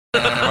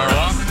Am I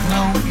wrong?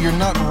 No, you're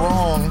not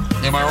wrong.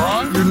 Am I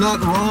wrong? You're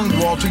not wrong,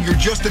 Walter. You're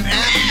just an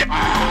ass. Am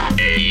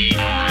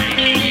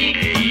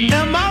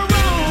I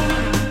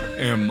wrong?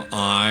 Am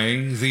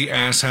I the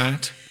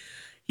asshat?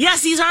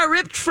 Yes, these are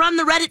ripped from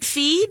the Reddit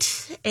feed,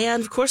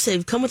 and of course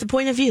they've come with a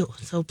point of view.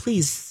 So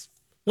please,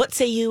 what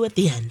say you at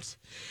the end?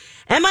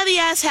 Am I the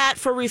asshat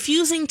for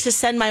refusing to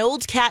send my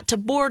old cat to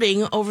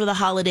boarding over the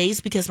holidays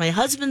because my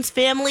husband's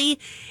family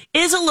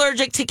is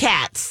allergic to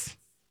cats?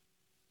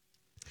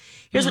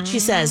 Here's what she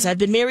says. I've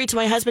been married to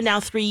my husband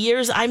now 3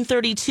 years. I'm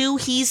 32.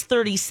 He's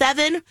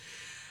 37.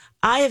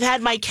 I have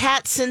had my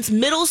cat since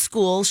middle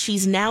school.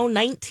 She's now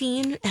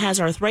 19, has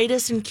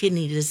arthritis and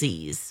kidney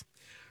disease.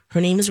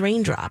 Her name is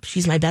Raindrop.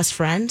 She's my best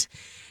friend,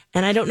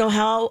 and I don't know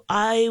how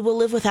I will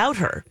live without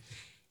her.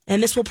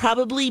 And this will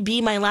probably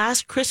be my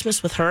last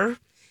Christmas with her.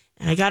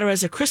 And I got her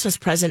as a Christmas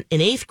present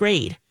in 8th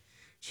grade.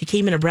 She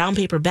came in a brown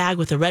paper bag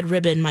with a red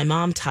ribbon my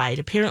mom tied.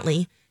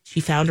 Apparently, she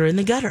found her in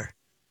the gutter.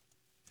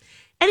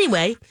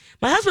 Anyway,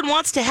 my husband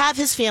wants to have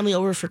his family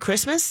over for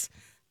Christmas.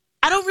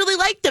 I don't really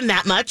like them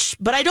that much,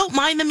 but I don't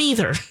mind them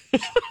either.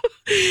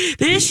 The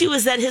issue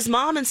is that his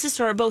mom and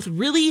sister are both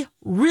really,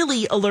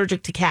 really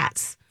allergic to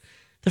cats.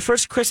 The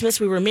first Christmas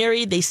we were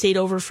married, they stayed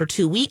over for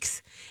 2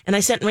 weeks, and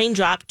I sent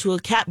Raindrop to a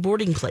cat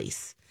boarding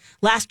place.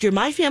 Last year,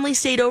 my family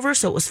stayed over,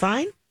 so it was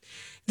fine.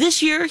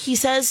 This year, he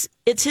says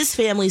it's his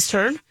family's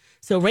turn,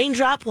 so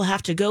Raindrop will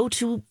have to go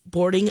to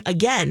boarding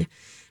again.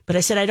 But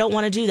I said I don't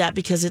want to do that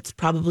because it's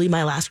probably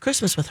my last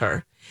Christmas with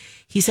her.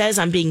 He says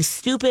I'm being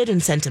stupid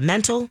and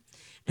sentimental,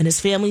 and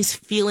his family's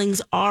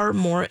feelings are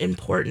more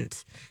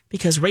important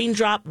because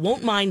Raindrop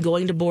won't mind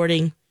going to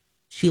boarding.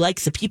 She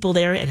likes the people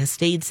there and has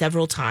stayed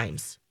several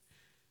times.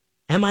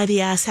 Am I the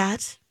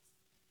asshat?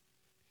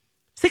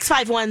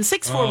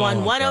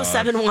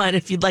 651-641-1071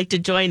 if you'd like to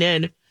join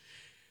in.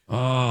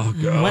 Oh,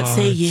 God. What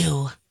say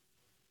you?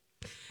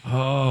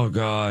 Oh,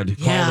 God.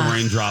 Call Yeah. the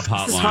Raindrop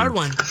hotline. This is a hard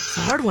one. It's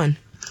a hard one.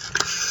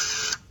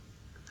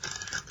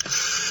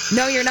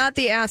 No, you're not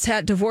the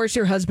asshat. Divorce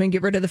your husband,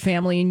 get rid of the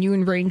family, and you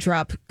and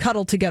Raindrop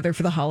cuddle together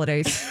for the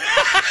holidays.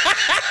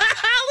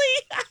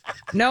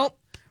 Nope.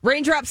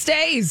 Raindrop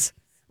stays.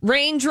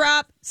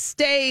 Raindrop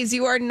stays.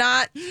 You are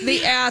not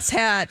the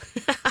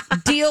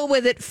asshat. Deal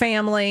with it,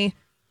 family.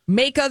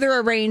 Make other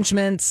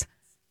arrangements.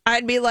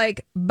 I'd be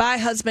like, bye,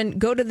 husband.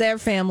 Go to their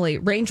family.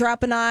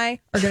 Raindrop and I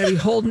are going to be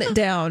holding it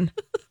down.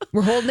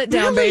 We're holding it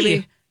down, Really?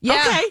 baby.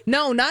 Yeah. Okay.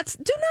 No. No.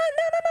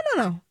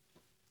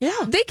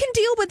 Yeah. They can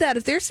deal with that.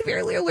 If they're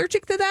severely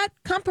allergic to that,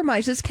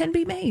 compromises can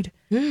be made.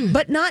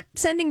 But not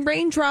sending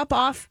Raindrop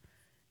off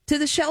to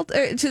the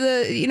shelter, to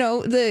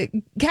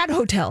the cat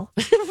hotel.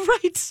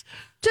 Right.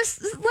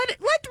 Just let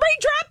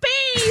Raindrop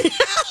be.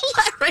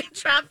 Let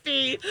Raindrop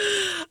be.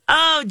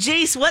 Oh,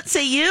 Jace, what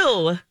say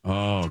you?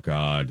 Oh,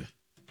 God.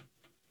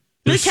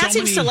 The There's cat so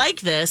seems many- to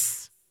like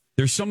this.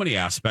 There's so many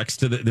aspects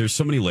to this. There's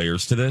so many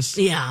layers to this.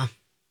 Yeah.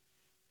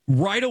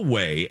 Right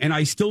away, and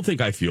I still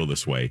think I feel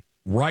this way,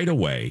 right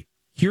away,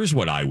 here's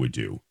what I would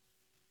do.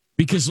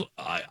 Because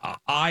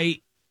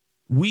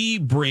we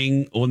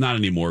bring, well, not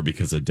anymore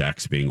because of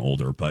Dex being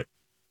older, but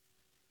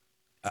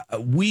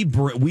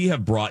we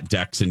have brought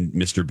Dex and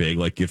Mr. Big,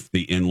 like if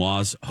the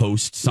in-laws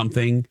host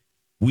something,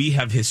 we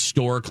have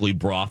historically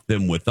brought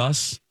them with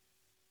us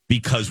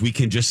because we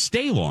can just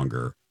stay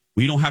longer.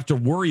 We don't have to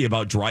worry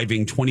about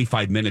driving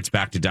 25 minutes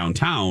back to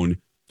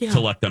downtown to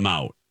let them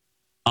out.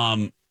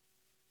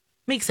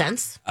 Makes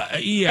sense.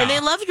 Yeah. And they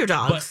love your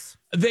dogs.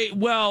 But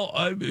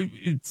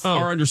it's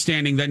our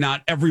understanding that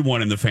not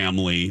everyone in the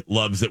family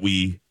loves that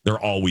they're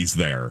always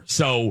there.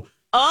 So,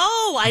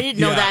 I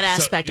didn't know that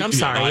aspect. I'm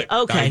sorry.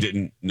 Okay. I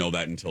didn't know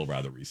that until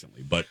rather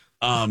recently. But,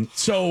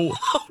 so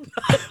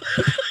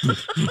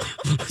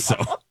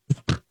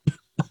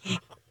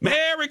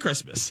Merry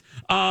Christmas.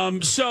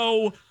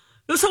 So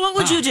what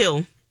would you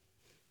do?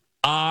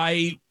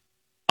 I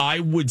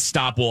would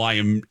stop. Well, I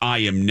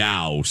am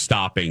now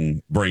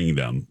stopping bringing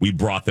them. We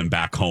brought them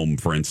back home,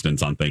 for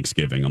instance, on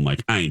Thanksgiving. I'm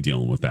like, I ain't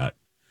dealing with that.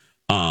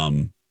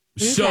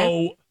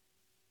 So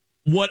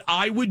what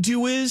I would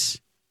do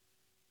is,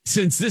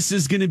 since this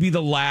is going to be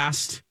the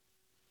last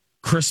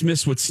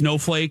Christmas with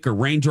Snowflake or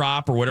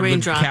Raindrop or whatever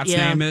the cat's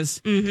name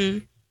is,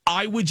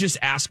 I would just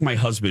ask my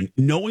husband,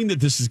 knowing that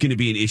this is going to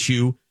be an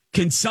issue,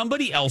 can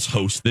somebody else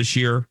host this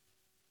year?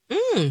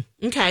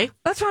 Okay.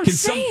 That's what I'm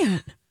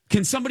saying.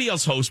 Can somebody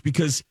else host?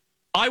 Because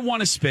I want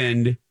to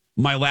spend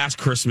my last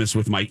Christmas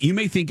with you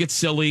may think it's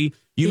silly.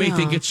 You may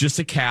think it's just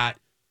a cat.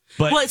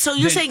 But So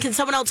you're saying can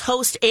someone else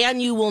host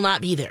and you will not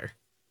be there?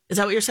 Is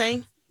that what you're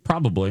saying?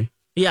 Probably.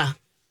 Yeah.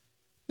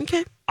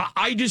 Okay.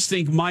 I just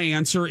think my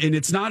answer, and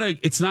it's not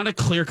a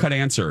clear-cut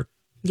answer.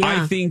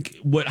 Yeah. I think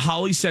what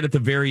Holly said at the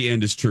very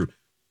end is true.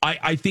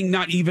 I think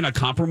not even a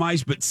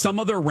compromise, but some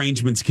other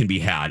arrangements can be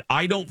had.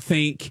 I don't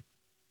think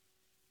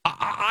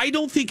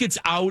it's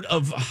out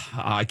of,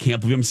 I can't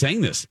believe I'm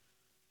saying this.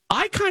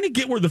 I kind of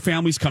get where the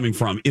family's coming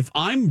from. If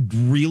I'm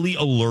really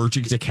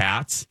allergic to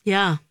cats,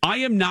 I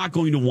am not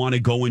going to want to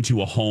go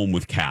into a home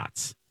with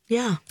cats.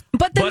 Yeah.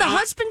 But then the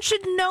husband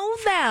should know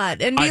that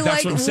and be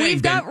like,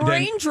 we've got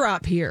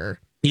Raindrop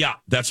here. Yeah,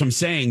 that's what I'm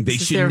saying. They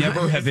This is should their-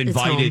 never have it's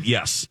invited. home.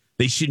 Yes,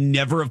 they should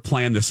never have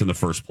planned this in the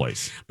first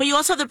place. But you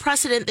also have the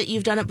precedent that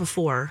you've done it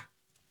before.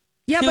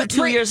 Yeah, two, but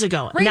 2 years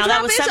ago. Now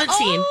that was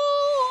 17.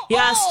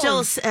 Yeah,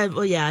 still.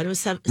 Well, yeah, it was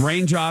 17.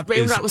 Raindrop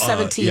was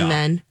 17 yeah,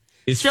 then.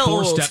 Is Still 4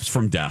 old. steps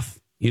from death.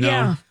 You know.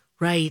 Yeah.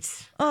 Right.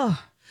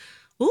 Oh,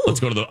 Ooh. Let's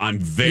go to the. I'm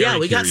very Yeah,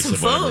 we got curious some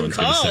of what phone everyone's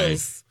gonna say.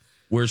 calls.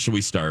 Where should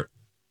we start?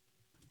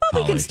 well, we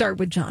Holly. can start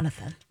with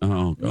Jonathan.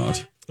 Oh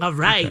God. All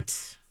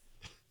right.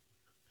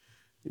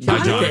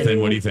 Hi,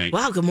 Jonathan. What do you think?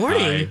 Wow, good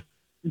morning. Hi.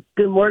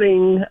 Good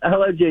morning.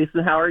 Hello,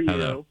 Jason. How are you?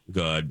 Hello.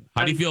 Good.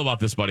 How do you feel about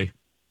this, buddy?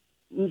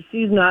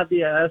 She's not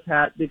the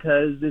asshat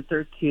because it's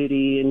her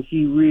kitty, and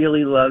she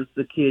really loves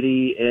the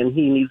kitty, and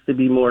he needs to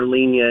be more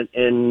lenient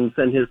and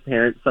send his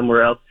parents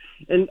somewhere else.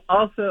 And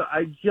also,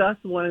 I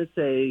just want to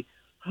say,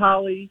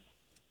 Holly,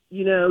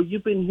 you know,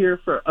 you've been here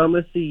for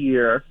almost a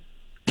year,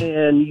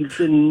 and you've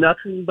been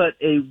nothing but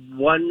a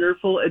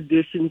wonderful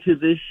addition to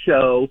this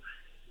show.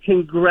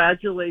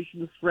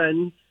 Congratulations,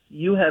 friends.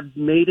 You have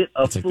made it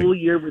a full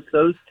year with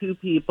those two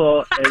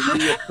people, and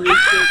we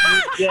appreciate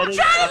you getting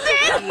up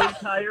the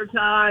entire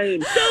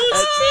time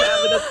at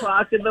 7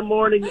 o'clock in the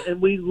morning,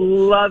 and we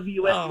love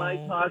you at My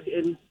Talk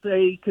and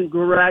say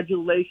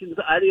congratulations.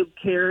 I don't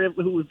care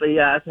who was the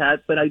asshat,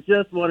 but I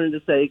just wanted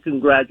to say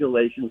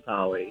congratulations,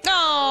 Holly.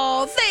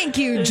 Oh, thank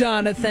you,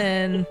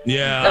 Jonathan.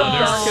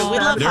 Yeah. We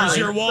love There's Holly.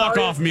 your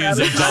walk-off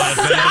music,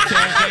 Jonathan.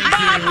 Okay,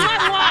 thank you.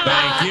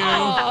 Thank you.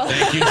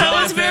 Thank you, Jonathan.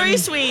 That was very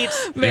sweet.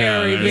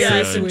 Very, Yeah, very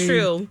that's sweet.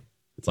 True.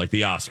 It's like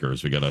the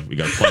Oscars. We gotta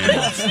play them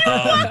off.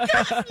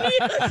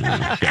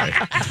 Okay.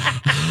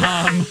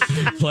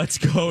 Let's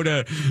go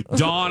to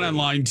Dawn on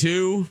line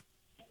 2.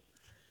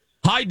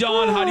 Hi,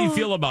 Dawn. How do you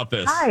feel about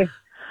this? Hi.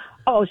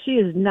 Oh, she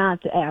is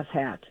not the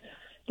asshat.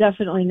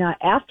 Definitely not.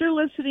 After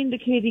listening to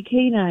Katie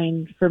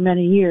K9 for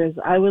many years,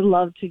 I would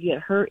love to get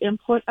her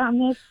input on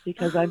this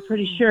because I'm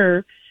pretty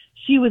sure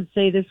she would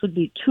say this would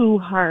be too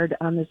hard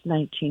on this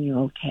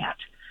 19-year-old cat.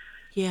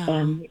 Yeah.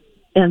 And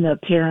the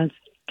parents,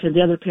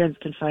 the other parents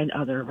can find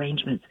other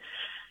arrangements.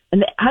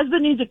 And the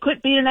husband needs to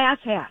quit being an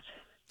asshat.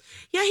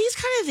 Yeah, he's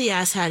kind of the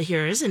asshat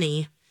here, isn't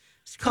he?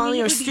 He's calling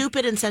her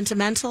stupid and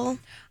sentimental.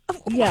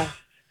 Yes.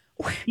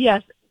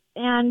 Yes.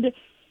 And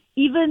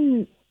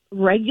even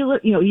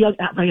regular,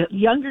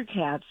 younger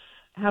cats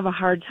have a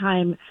hard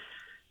time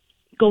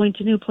going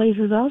to new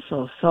places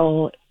also.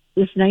 So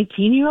this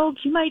 19-year-old,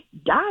 she might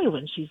die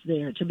when she's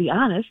there, to be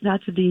honest,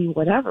 not to be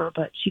whatever,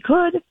 but she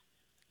could.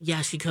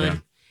 Yeah, she could. Yeah.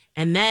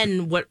 And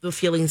then what the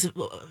feelings, if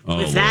Lord,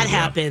 that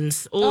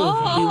happens, it'd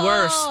be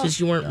worse because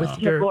you weren't with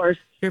your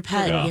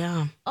pet.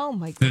 Yeah. Oh,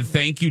 my God.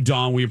 Thank you,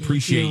 Dawn. We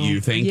appreciate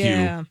you. Thank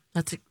you.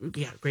 That's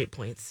great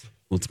points.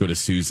 Let's go to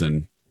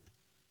Susan.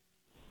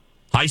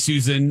 Hi,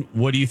 Susan.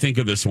 What do you think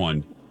of this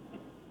one?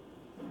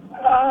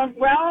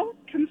 Well,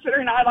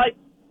 considering I like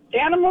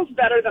animals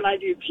better than I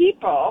do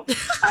people,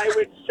 I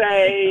would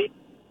say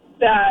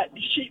that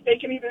they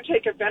can either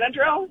take a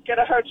Benadryl, get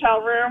a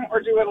hotel room,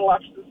 or do what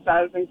Alexis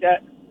says and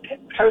get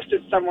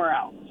hosted somewhere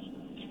else.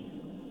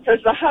 Because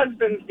the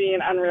husband's being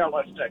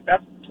unrealistic.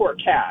 That's poor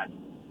cat.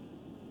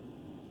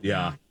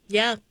 Yeah.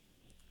 Yeah.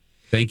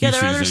 Thank you, Yeah, there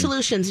are Susan. other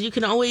solutions. You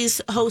can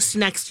always host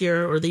next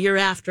year or the year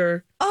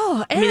after.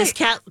 Oh, I mean, this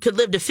cat could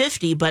live to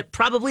 50, but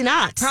probably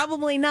not.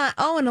 Probably not.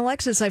 Oh, and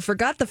Alexis, I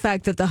forgot the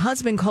fact that the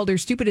husband called her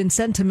stupid and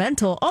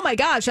sentimental. Oh, my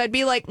gosh. I'd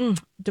be like,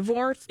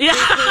 divorce? Yeah.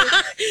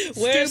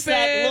 Stupid, Where's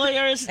that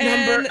lawyer's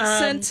number?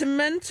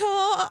 Sentimental?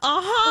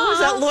 Who's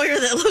that lawyer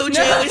that Lou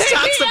J always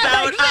talks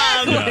about?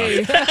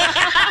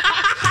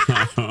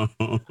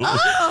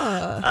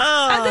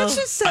 And that's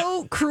just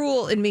so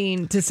cruel and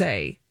mean to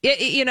say.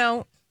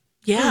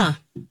 Yeah.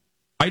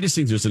 I just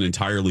think there's an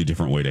entirely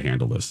different way to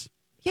handle this.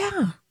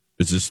 Yeah.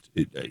 It's just,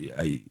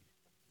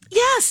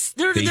 Yes,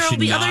 there'll should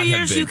be not other have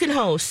years been. you can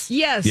host.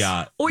 Yes.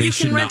 yeah. Or they you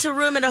should can rent not- a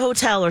room at a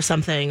hotel or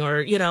something, or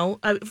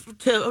a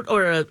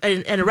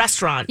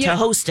restaurant to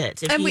host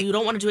it if you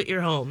don't want to do it at your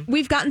home.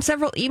 We've gotten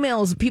several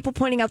emails, people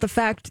pointing out the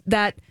fact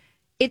that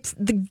it's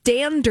the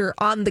dander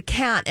on the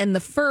cat and the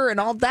fur and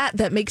all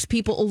that makes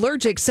people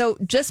allergic. So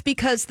just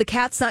because the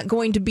cat's not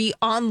going to be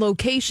on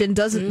location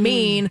doesn't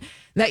mean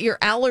that your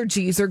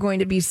allergies are going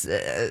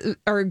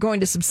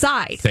to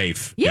subside.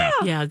 Safe. Yeah.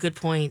 Yeah, good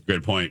point.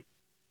 Good point.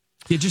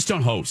 You just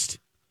don't host.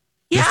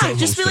 Yeah, don't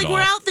just be host like, at we're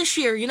all. out this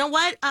year. You know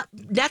what?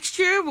 Next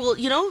year, we'll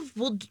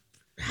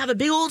have a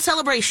big old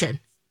celebration,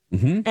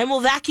 and we'll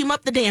vacuum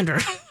up the dander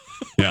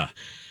Yeah.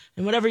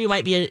 and whatever you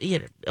might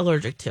be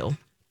allergic to.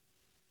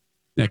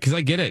 Yeah, because I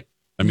get it.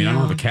 I mean, I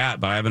don't have a cat,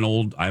 but I have an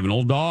old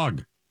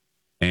dog,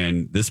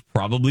 and this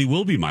probably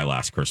will be my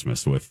last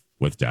Christmas with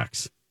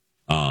Dex.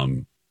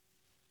 So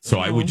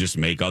I would just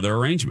make other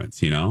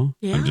arrangements, Yeah.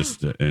 I'm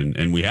just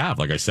and we have,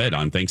 like I said,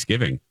 on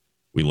Thanksgiving,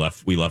 we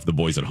left the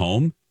boys at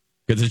home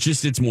because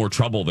it's more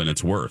trouble than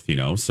it's worth,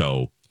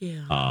 So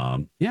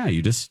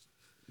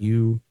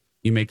you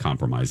make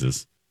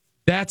compromises.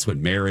 That's what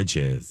marriage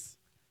is.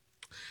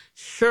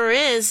 Sure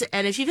is.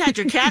 And if you've had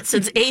your cat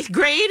since 8th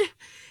grade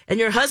And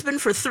your husband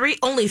for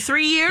only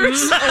 3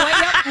 years?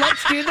 Yep,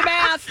 let's do the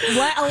math.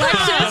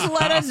 Alexis,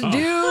 let us do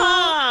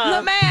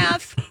the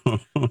math.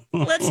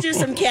 Let's do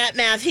some cat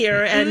math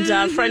here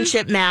and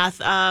friendship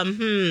math.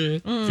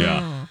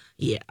 Yeah.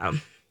 Yeah.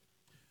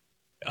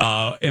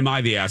 Am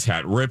I the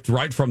asshat? Ripped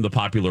right from the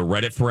popular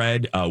Reddit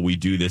thread. We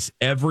do this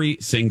every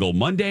single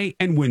Monday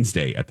and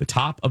Wednesday at the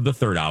top of the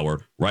third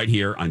hour, right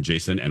here on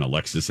Jason and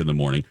Alexis in the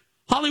morning.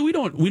 Holly, we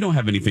don't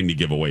have anything to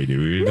give away, do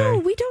we? Today? No,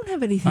 we don't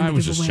have anything. I to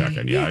was give just away.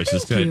 checking. Yeah, I was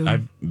just.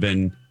 I've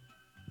been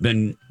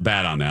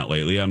bad on that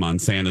lately. I'm on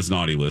Santa's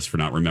naughty list for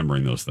not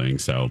remembering those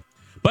things. So,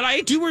 but I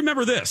do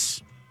remember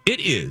this. It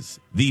is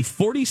the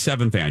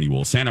 47th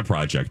annual Santa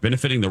Project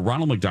benefiting the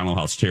Ronald McDonald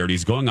House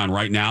Charities going on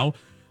right now.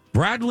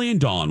 Bradley and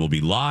Dawn will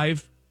be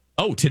live.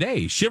 Oh,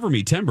 today, Shiver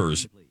Me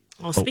Timbers.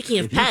 Oh, speaking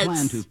of If you pets,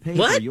 plan to pay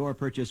what? for your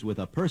purchase with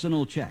a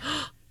personal check,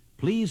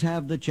 please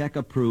have the check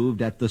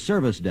approved at the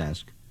service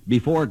desk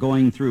before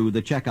going through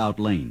the checkout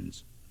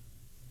lanes.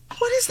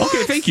 What is that?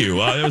 Okay, thank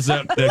you. It was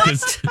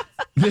because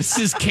this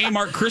is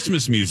Kmart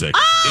Christmas music.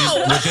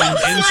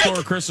 Oh!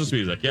 In-store Christmas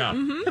music. Yeah.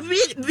 Have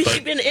we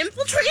been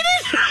infiltrated?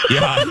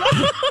 Yeah.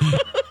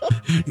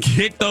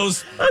 Get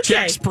those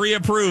checks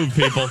pre-approved,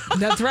 people.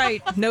 That's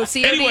right. No CODs.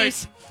 Anyway,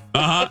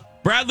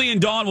 Bradley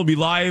and Dawn will be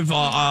live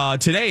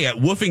today at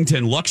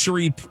Woofington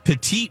Luxury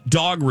Petite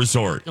Dog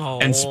Resort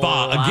and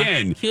Spa.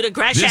 Again, cute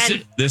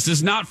aggression. This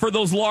is not for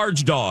those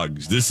large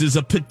dogs. This is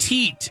a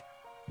petite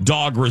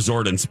dog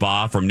resort and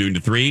spa from noon to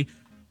 3.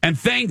 And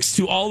thanks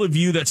to all of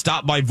you that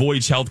stopped by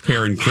Voyage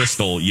Healthcare in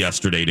Crystal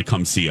yesterday to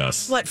come see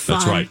us. What fun.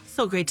 That's right.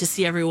 So great to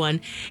see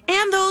everyone.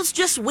 And those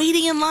just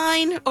waiting in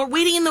line or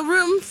waiting in the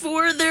room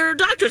for their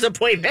doctor's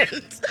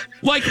appointment.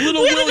 Like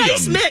little we had William. a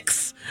nice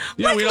mix.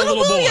 Yeah, like we had a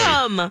little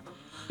William. boy.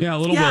 Yeah,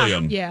 little Yeah.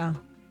 William. Yeah.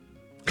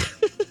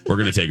 We're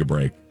going to take a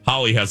break.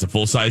 Holly has a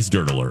full-size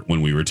dirt alert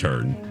when we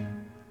return.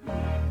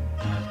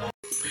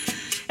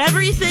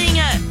 Everything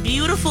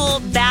beautiful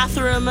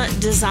bathroom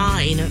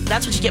design.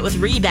 That's what you get with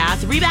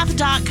Rebath.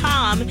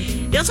 Rebath.com.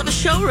 They also have a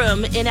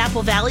showroom in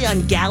Apple Valley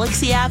on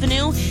Galaxy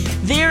Avenue.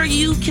 There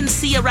you can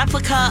see a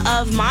replica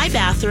of my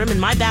bathroom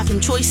and my bathroom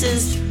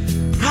choices.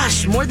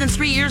 Gosh, more than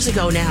 3 years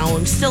ago now,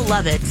 and still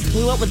love it.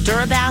 We went with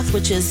DuraBath,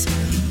 which is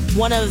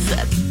one of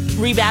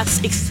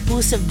Rebath's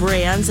exclusive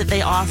brands that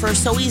they offer.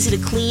 So easy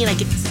to clean. I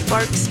get the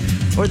sparks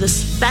or the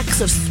specks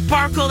of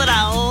sparkle that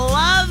I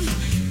love.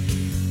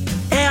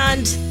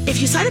 And if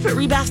you sign up at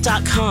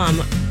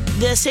rebath.com,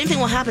 the same thing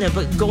will happen,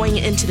 but going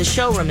into the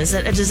showroom is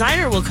that a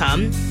designer will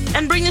come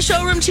and bring the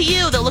showroom to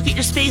you. They'll look at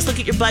your space, look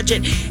at your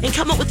budget, and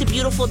come up with a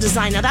beautiful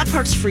design. Now, that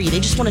part's free.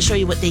 They just want to show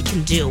you what they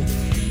can do.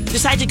 If you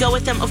decide to go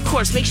with them, of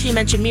course, make sure you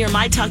mention me or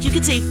My Talk. You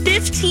can save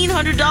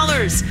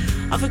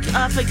 $1,500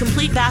 off a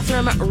complete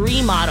bathroom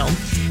remodel.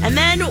 And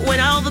then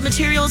when all the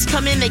materials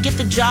come in, they get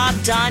the job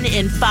done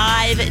in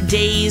 5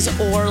 days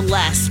or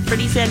less.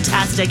 Pretty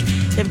fantastic.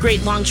 They have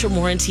great long-term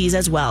warranties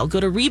as well.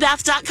 Go to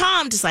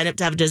rebath.com to sign up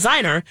to have a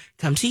designer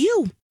come to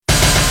you.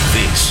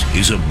 This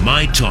is a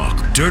My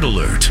Talk Dirt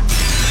Alert.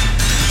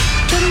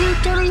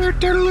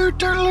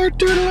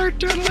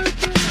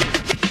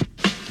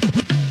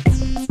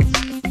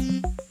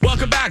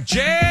 Welcome back,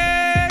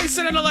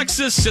 Jason and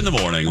Alexis in the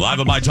morning. Live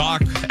on My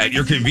Talk at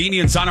your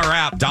convenience on our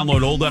app.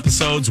 Download old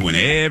episodes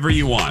whenever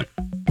you want.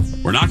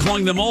 We're not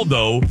calling them old,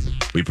 though.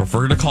 We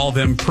prefer to call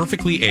them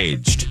perfectly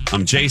aged.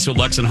 I'm Jason with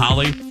Lex and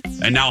Holly,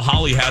 and now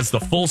Holly has the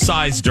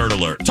full-size Dirt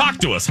Alert. Talk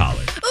to us,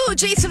 Holly. Oh,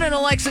 Jason and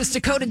Alexis,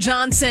 Dakota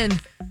Johnson.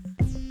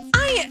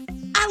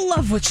 I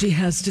love what she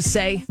has to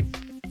say.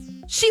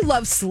 She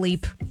loves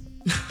sleep.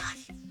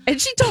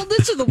 And she told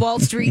this to the Wall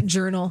Street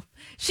Journal.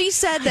 She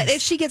said that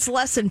if she gets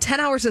less than 10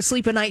 hours of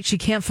sleep a night, she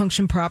can't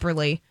function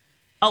properly.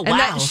 Oh, wow. And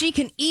that she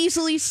can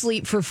easily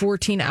sleep for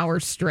 14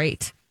 hours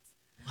straight.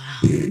 Wow.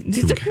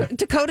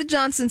 Dakota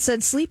Johnson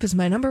said, sleep is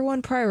my number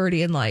one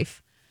priority in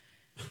life.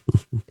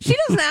 She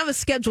doesn't have a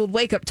scheduled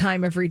wake-up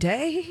time every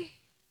day.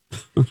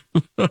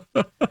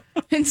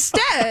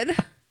 Instead,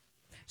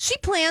 she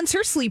plans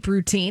her sleep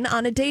routine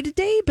on a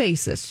day-to-day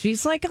basis.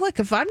 She's like, look,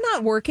 if I'm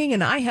not working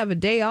and I have a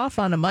day off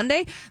on a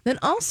Monday, then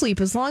I'll sleep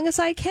as long as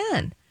I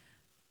can.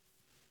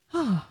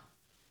 Oh,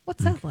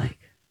 what's that like?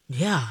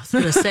 Yeah, I was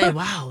going to say,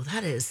 wow,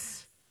 that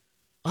is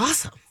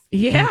awesome.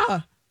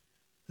 Yeah.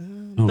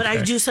 But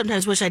I do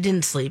sometimes wish I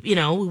didn't sleep. You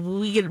know,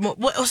 we get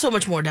so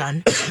much more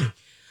done.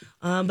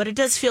 But it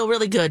does feel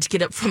really good to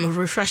get up from a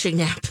refreshing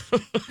nap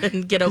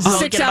and get about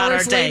 6 our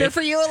hours day. later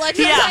for you,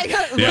 Alexis. Yeah.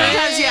 Because,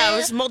 It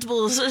was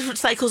multiple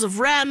cycles of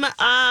REM.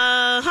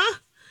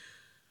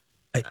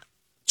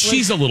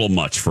 She's a little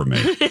much for me.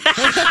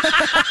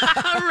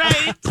 All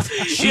right.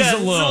 She's a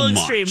little much.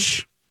 extreme.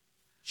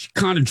 She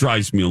kind of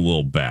drives me a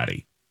little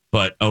batty,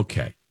 but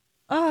okay.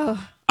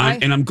 Oh,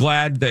 And I'm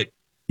glad that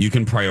you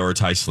can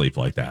prioritize sleep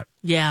like that.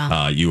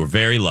 Yeah. You were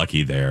very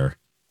lucky there,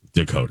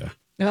 Dakota.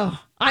 Oh,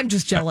 I'm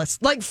just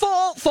jealous. Like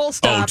full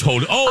stop. Oh,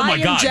 totally. Oh my I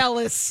am God.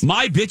 jealous.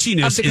 My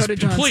bitchiness of Dakota is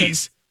Johnson.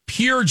 please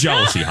pure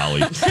jealousy,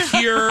 Holly.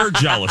 Pure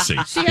jealousy.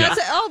 She has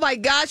it. Oh my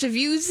gosh! If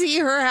you see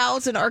her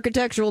house in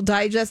Architectural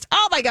Digest,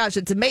 oh my gosh,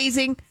 it's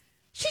amazing.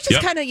 She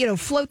just kind of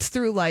floats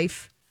through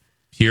life.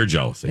 Pure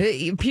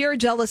jealousy. Pure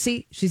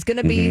jealousy. She's going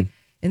to be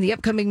in the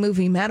upcoming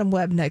movie Madam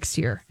Web next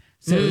year.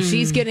 So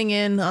she's getting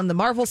in on the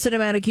Marvel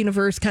Cinematic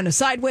Universe kind of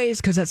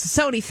sideways because that's a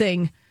Sony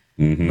thing.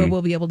 But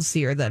we'll be able to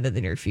see her then in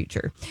the near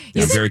future.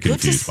 I'm very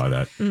confused by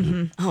that.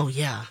 Oh,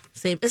 yeah.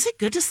 Same. Is it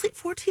good to sleep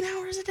 14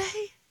 hours a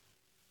day?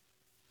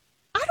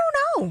 I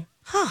don't know.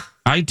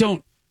 I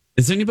don't.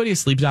 Is anybody a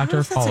sleep doctor?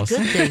 I don't know if that's a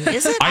good thing.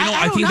 Is it?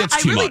 I think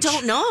that's too much. I really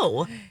don't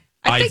know.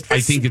 I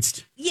think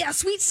it's. Yeah,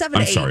 sweet 7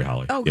 to 8. I'm sorry,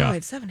 Holly. Oh, go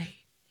ahead. 7 to 8.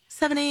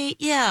 7, 8.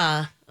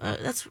 Yeah.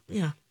 That's,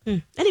 yeah.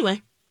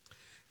 Anyway.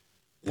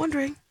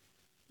 Wondering.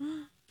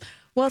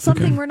 Well,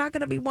 something we're not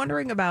going to be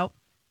wondering about.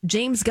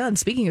 James Gunn,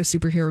 speaking of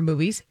superhero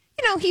movies,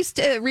 he's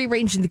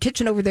rearranging the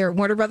kitchen over there at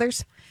Warner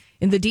Brothers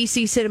in the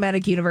DC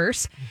Cinematic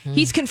Universe.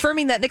 He's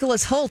confirming that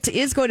Nicholas Hoult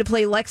is going to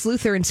play Lex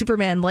Luthor in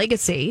Superman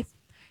Legacy.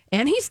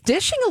 And he's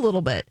dishing a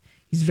little bit.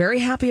 He's very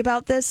happy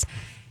about this.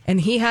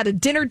 And he had a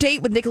dinner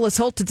date with Nicholas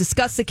Hoult to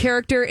discuss the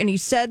character. And he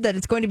said that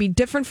it's going to be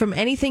different from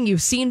anything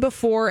you've seen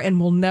before and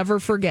will never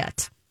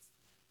forget.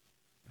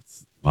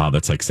 Wow,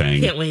 that's like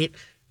saying. Can't wait.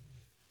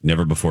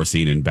 Never before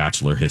seen in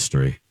Bachelor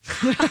history.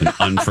 An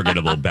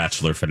unforgettable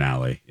Bachelor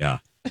finale. Yeah.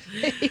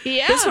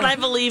 Yeah. That's what I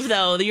believe,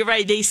 though. You're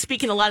right. They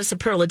speak in a lot of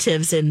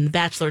superlatives in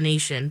Bachelor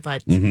Nation.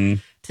 But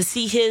to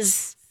see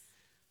his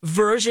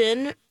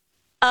version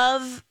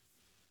of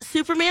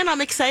Superman,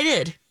 I'm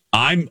excited.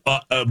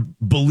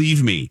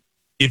 Believe me,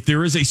 if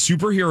there is a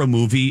superhero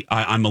movie,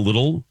 I'm a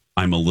little,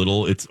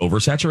 it's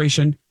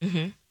oversaturation.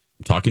 I'm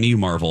talking to you,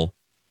 Marvel.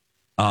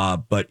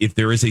 But if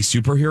there is a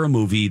superhero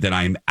movie that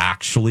I'm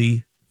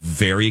actually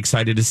very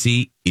excited to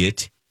see,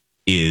 it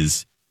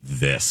is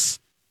this.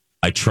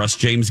 I trust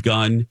James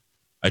Gunn.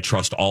 I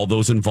trust all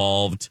those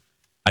involved.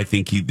 I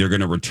think they're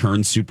going to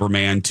return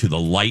Superman to the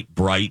light,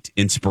 bright,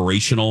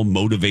 inspirational,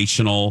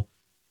 motivational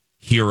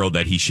hero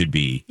that he should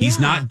be. He's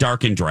not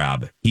dark and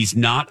drab. He's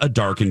not a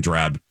dark and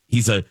drab.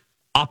 He's a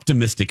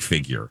optimistic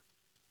figure.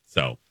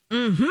 So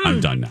I'm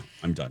done now.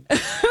 I'm done.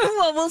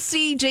 Well, we'll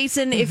see,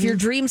 Jason, if your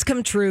dreams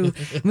come true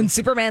when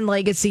Superman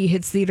Legacy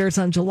hits theaters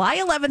on July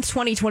 11th,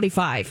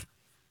 2025.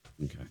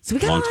 Okay. So we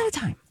got a lot of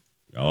time.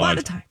 A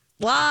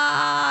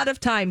lot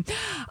of time.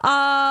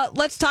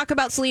 Let's talk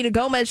about Selena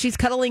Gomez. She's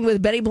cuddling with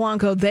Benny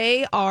Blanco.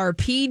 They are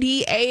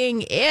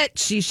PDAing it.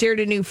 She shared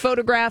a new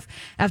photograph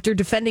after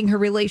defending her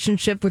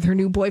relationship with her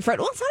new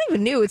boyfriend. Well, it's not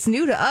even new. It's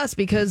new to us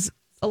because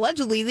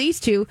allegedly these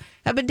two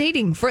have been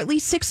dating for at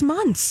least 6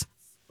 months.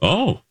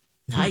 Oh.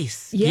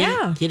 Nice.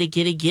 Yeah. Get it,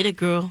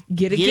 girl.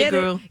 Get it,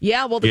 girl.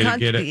 Yeah, well,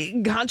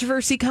 the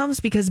controversy comes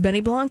because Benny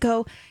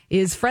Blanco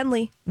is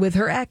friendly with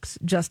her ex,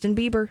 Justin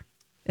Bieber.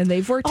 And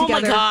they've worked together.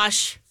 Oh, my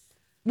gosh.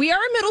 We are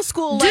in middle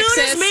school, Alexis.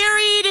 Dude is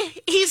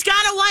married. He's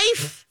got a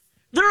wife.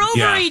 They're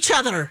over each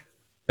other.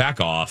 Back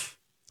off.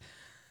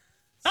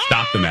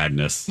 Stop the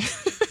madness.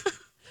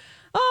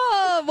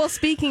 Oh, well,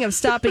 speaking of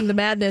stopping the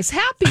madness,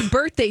 happy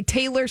birthday,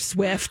 Taylor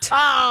Swift.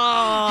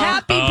 Oh.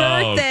 Happy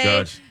birthday.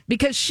 Gosh.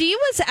 Because she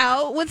was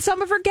out with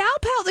some of her gal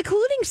pals,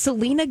 including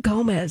Selena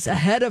Gomez,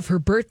 ahead of her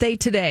birthday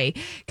today.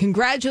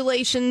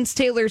 Congratulations,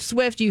 Taylor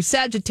Swift. You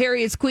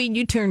Sagittarius queen.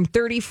 You turned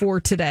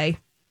 34 today.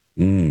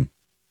 Wow.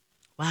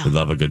 I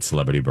love a good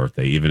celebrity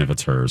birthday, even if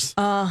it's hers. She.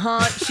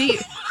 I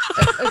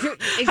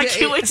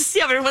can't wait to see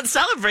how everyone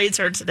celebrates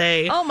her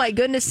today. Oh, my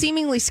goodness.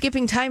 Seemingly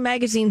skipping Time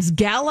Magazine's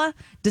gala,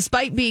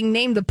 despite being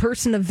named the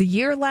Person of the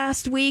Year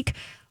last week.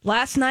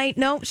 Last night,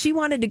 no, she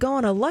wanted to go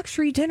on a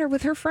luxury dinner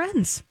with her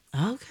friends.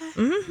 Okay.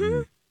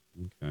 Okay.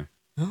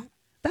 Well,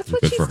 that's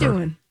what Good she's for her.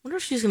 doing. I wonder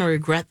if she's going to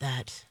regret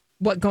that.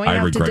 What, going I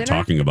out to regret dinner?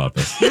 talking about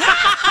this.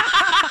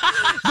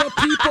 The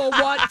people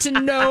want to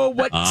know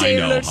what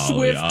Taylor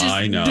Swift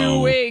is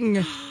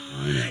doing.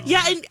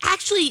 Yeah, and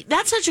actually,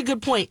 that's such a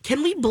good point.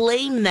 Can we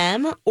blame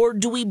them, or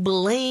do we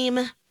blame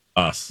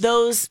Us.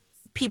 those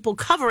people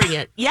covering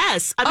it?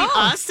 Yes. I mean,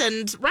 us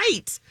and,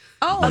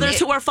 others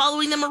who are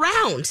following them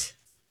around.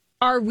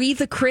 Are we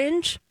the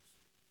cringe?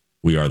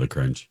 We are the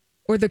cringe.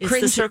 Or the It's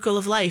cringe? the circle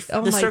of life.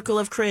 The circle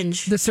of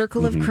cringe. The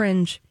circle of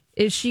cringe.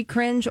 Is she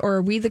cringe, or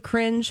are we the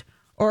cringe?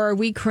 Or are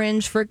we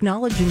cringe for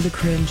acknowledging the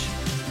cringe?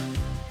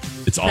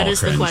 It's all That is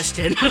cringe. the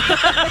question.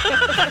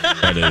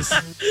 That is.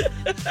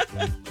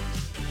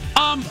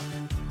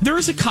 There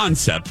is a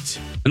concept,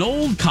 an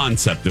old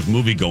concept of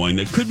movie going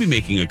that could be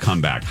making a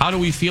comeback. How do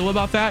we feel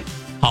about that?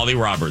 Holly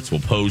Roberts will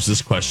pose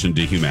this question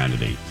to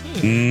humanity.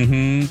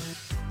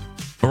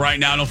 But right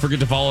now, don't forget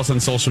to follow us on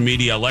social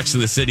media. Lex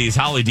in the Cities,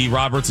 Holly D.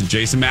 Roberts, and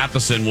Jason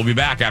Matheson. We'll be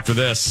back after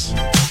this.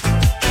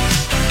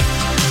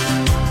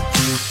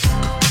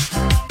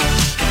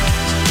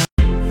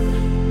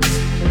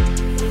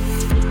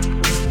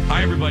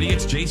 Hi, everybody.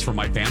 It's Jace from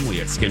my family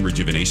at Skin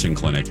Rejuvenation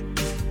Clinic.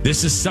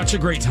 This is such a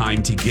great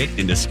time to get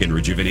into Skin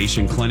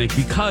Rejuvenation Clinic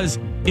because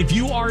if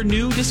you are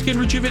new to Skin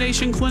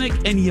Rejuvenation Clinic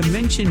and you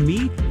mention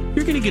me,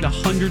 you're going to get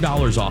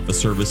 $100 off a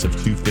service of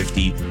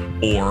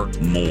 $250 or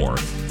more.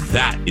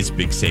 That is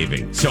big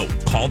saving. So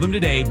call them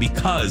today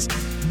because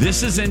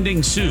this is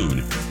ending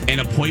soon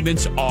and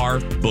appointments are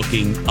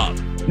booking up.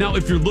 Now,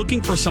 if you're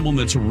looking for someone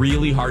that's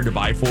really hard to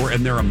buy for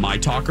and they're a My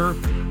Talker,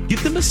 Get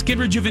them a Skin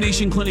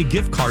Rejuvenation Clinic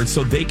gift card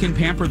so they can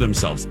pamper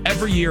themselves.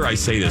 Every year I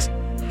say this,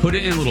 put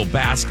it in a little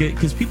basket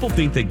because people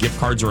think that gift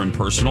cards are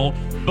impersonal,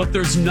 but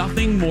there's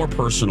nothing more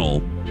personal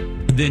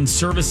than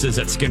services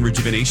at Skin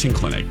Rejuvenation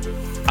Clinic.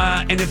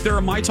 And if they're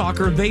a My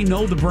Talker, they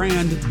know the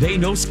brand, they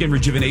know Skin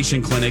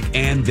Rejuvenation Clinic,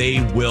 and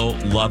they will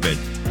love it.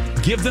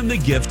 Give them the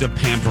gift of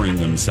pampering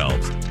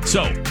themselves.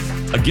 So,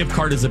 a gift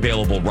card is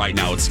available right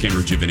now at Skin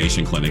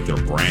Rejuvenation Clinic, their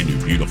brand new,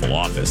 beautiful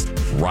office,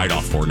 right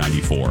off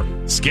 494.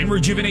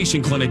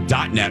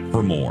 SkinRejuvenationClinic.net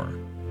for more.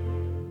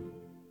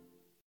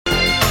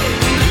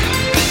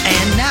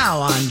 And now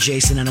on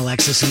Jason and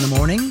Alexis in the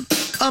Morning,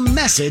 a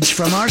message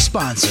from our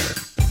sponsor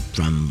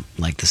from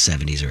like the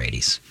 70s or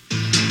 80s.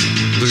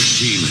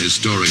 13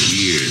 historic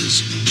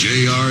years,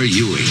 J.R.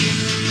 Ewing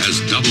has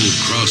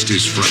double-crossed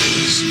his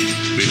friends,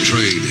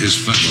 betrayed his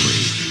family,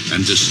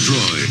 and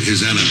destroyed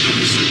his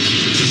enemies.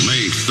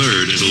 May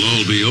 3rd, it'll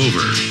all be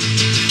over.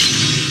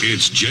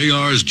 It's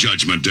JR's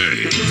Judgment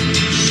Day.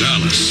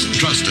 Dallas,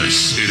 trust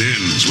us, it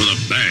ends with a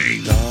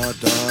bang.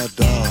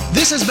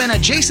 This has been a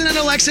Jason and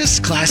Alexis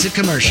classic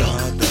commercial.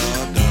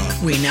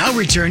 We now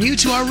return you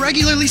to our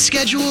regularly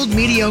scheduled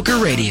mediocre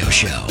radio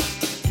show.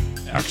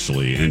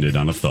 Actually ended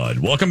on a thud.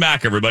 Welcome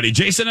back, everybody.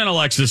 Jason and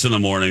Alexis in the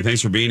morning.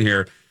 Thanks for being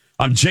here.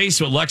 I'm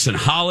Jason with Lex and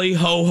Holly.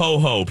 Ho, ho,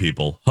 ho,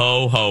 people.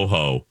 Ho, ho,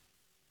 ho.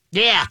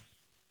 Yeah.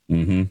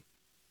 Mm-hmm.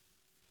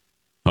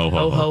 Ho,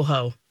 ho, Ho, ho,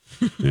 ho.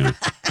 Yeah.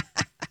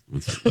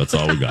 That's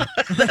all we got.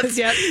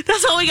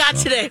 That's all we got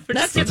today.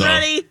 That's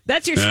ready.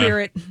 That's your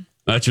spirit.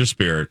 That's your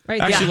spirit.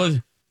 Right,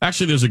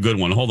 Actually, there's a good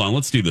one. Hold on.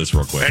 Let's do this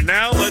real quick. And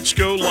now let's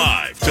go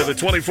live to the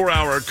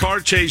 24-hour car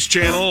chase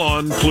channel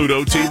on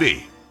Pluto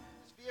TV.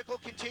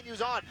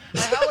 Continues on.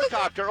 A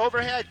helicopter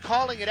overhead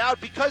calling it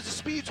out because the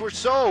speeds were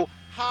so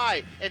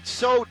high and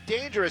so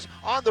dangerous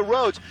on the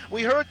roads.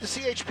 We heard the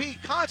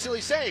CHP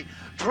constantly saying,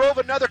 drove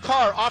another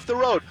car off the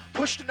road,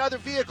 pushed another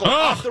vehicle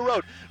off the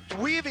road,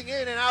 weaving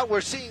in and out.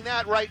 We're seeing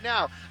that right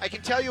now. I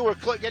can tell you we're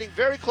getting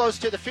very close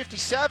to the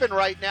 57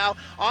 right now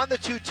on the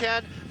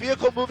 210.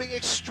 Vehicle moving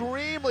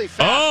extremely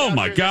fast. Oh,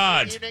 my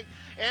God.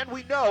 And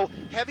we know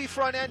heavy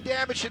front end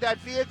damage to that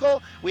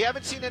vehicle. We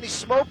haven't seen any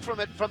smoke from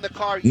the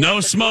car yet. No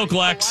smoke,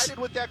 Lex.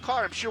 Collided with that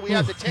car. I'm sure we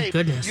have the tape.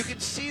 Goodness. You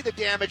can see the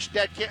damage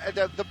that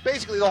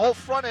basically the whole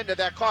front end of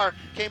that car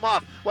came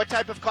off. What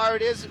type of car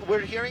it is?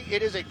 We're hearing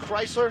it is a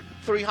Chrysler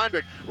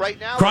 300 right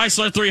now.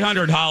 Chrysler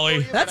 300,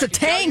 Holly. That's a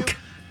tank.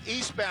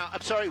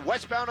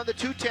 Westbound on the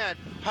 210,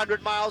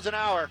 100 miles an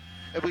hour,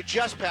 and we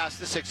just passed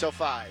the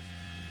 605.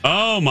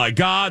 Oh, my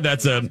God.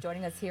 That's a...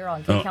 Joining us here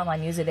on KCAL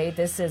 9 News at 8.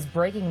 This is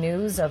breaking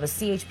news of a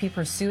CHP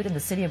pursuit in the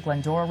city of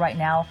Glendora right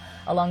now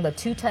along the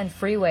 210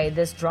 freeway.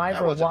 This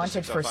driver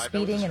wanted for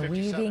speeding and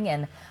weaving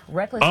and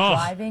reckless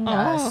driving,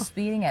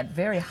 speeding at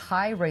very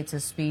high rates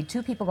of speed.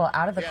 2 people got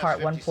out of the car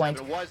at one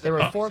point. There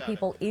were 4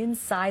 people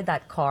inside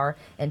that car,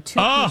 and 2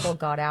 people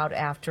got out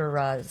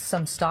after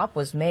some stop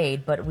was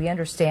made. But we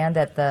understand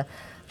that the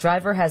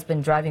driver has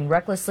been driving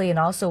recklessly, and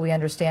also we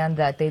understand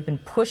that they've been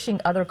pushing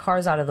other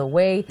cars out of the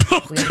way.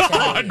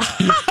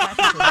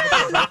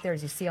 Right there,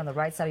 as you see on the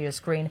right side of your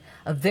screen,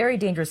 a very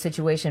dangerous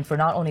situation for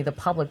not only the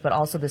public but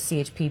also the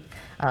CHP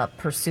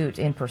pursuit.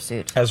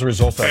 As a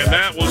result of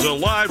that was a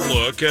live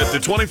look at the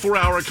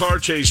 24-hour car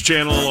chase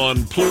channel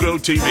on Pluto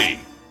TV.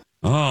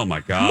 Oh,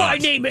 my God. My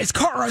name is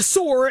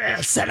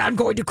Carasaurus, and I'm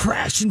going to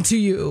crash into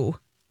you.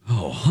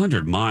 Oh,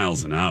 100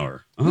 miles an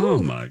hour.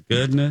 Oh, my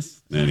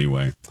goodness.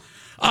 Anyway.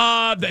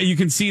 You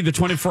can see the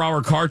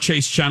 24-hour car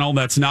chase channel.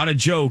 That's not a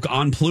joke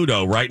on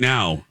Pluto right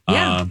now.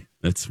 Yeah.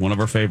 It's one of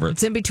our favorites.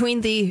 It's in between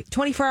the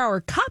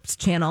 24-hour Cops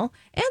channel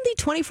and the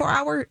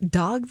 24-hour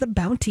Dog the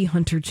Bounty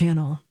Hunter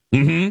channel.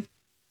 Mm-hmm.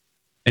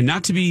 And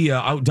not to be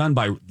outdone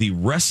by the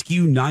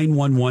Rescue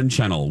 911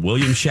 channel.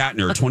 William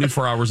Shatner,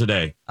 24 hours a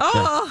day.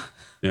 Oh.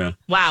 Yeah.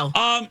 Wow.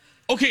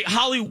 Okay,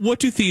 Holly, what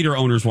do theater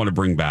owners want to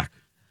bring back?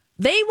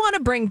 They want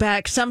to bring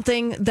back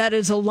something that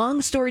is a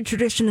long storied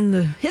tradition in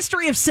the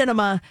history of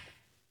cinema,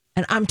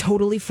 and I'm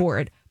totally for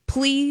it.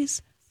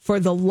 Please, for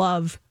the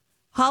love,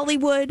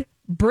 Hollywood,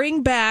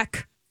 bring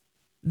back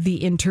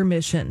the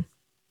intermission.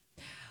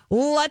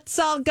 Let's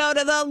all go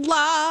to the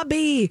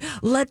lobby.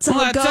 Let's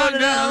all go to the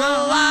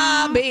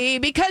lobby.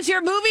 Because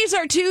your movies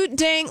are too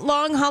dang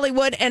long,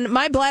 Hollywood, and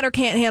my bladder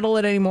can't handle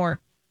it anymore.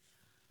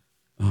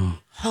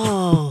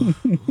 Oh,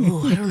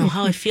 I don't know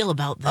how I feel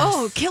about this.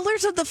 Oh,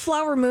 Killers of the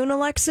Flower Moon,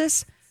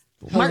 Alexis.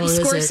 Martin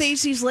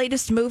Scorsese's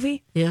latest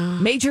movie. Yeah.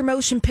 Major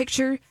motion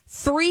picture.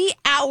 3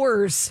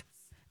 hours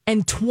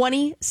and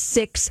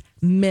 26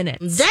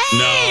 minutes.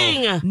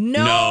 Dang!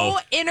 No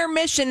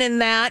intermission in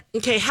that.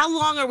 Okay, how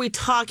long are we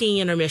talking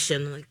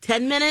intermission? Like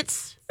 10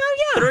 minutes?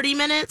 Oh, yeah. 30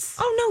 minutes?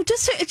 Oh, no,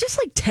 just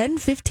like 10,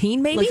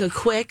 15 maybe. Like a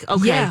quick,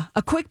 okay. Yeah,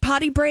 a quick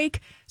potty break,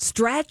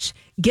 stretch,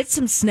 get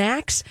some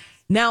snacks.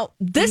 Now,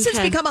 this has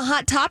become a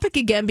hot topic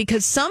again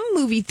because some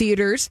movie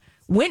theaters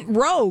went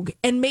rogue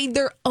and made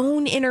their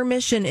own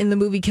intermission in the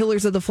movie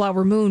Killers of the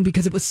Flower Moon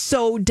because it was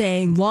so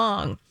dang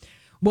long.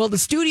 Well, the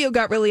studio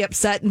got really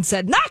upset and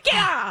said, knock it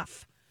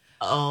off.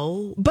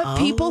 But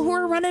people who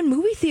are running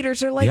movie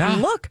theaters are like,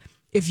 look,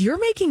 if you're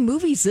making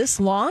movies this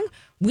long,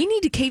 we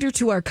need to cater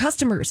to our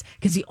customers,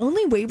 because the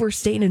only way we're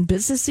staying in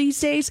business these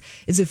days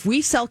is if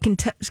we sell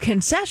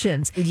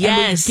concessions and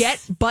we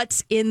get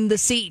butts in the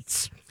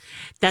seats.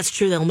 That's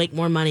true. They'll make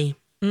more money.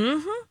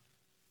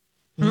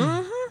 Mm-hmm.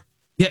 Mm-hmm.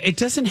 Yeah, it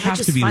doesn't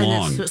have to be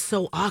long. It's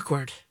so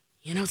awkward.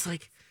 It's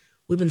like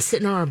we've been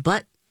sitting on our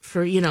butt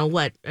for, an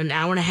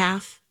hour and a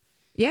half.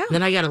 Yeah.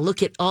 Then I got to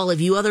look at all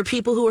of you other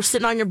people who are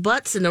sitting on your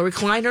butts in the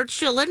recliner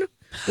chilling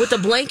with a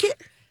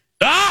blanket.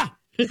 Ah!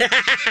 There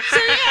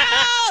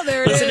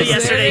it Listen to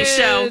yesterday's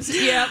show.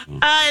 Yep.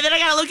 And then I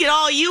got to look at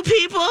all you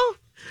people.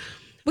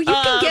 Well, you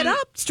can get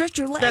up, stretch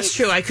your legs. That's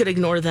true. I could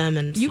ignore them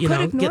and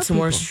get some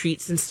more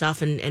treats and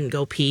stuff and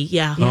go pee.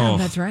 Yeah. Yeah,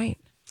 that's right.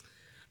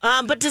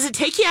 But does it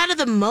take you out of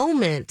the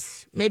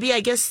moment? Maybe I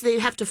guess they'd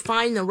have to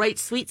find the right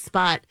sweet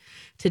spot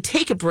to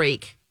take a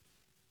break.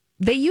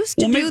 They used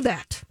to do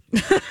that.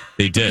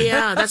 They did.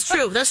 Yeah, that's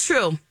true. That's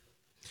true.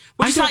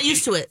 We're just not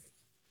used to it.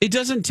 It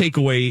doesn't take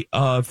away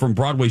from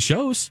Broadway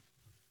shows.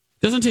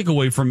 It doesn't take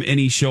away from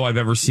any show I've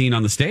ever seen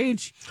on the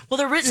stage. Well,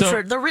 they're written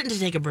to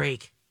take a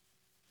break.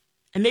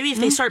 And maybe if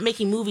they start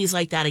making movies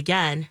like that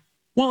again.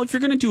 Well, if you're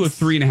going to do a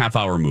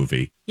 3.5-hour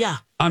movie. Yeah.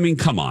 I mean,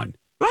 come on.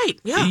 Right.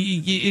 Yeah.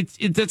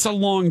 That's a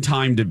long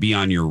time to be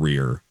on your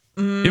rear.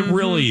 Mm-hmm. It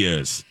really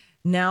is.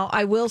 Now,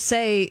 I will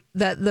say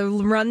that the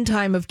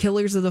runtime of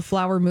Killers of the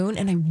Flower Moon,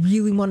 and I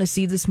really want to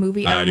see this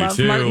movie. I love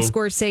Martin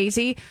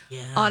Scorsese.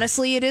 Yeah.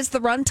 Honestly, it is the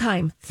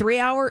runtime.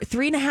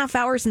 3.5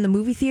 hours in the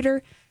movie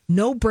theater,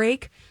 no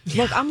break.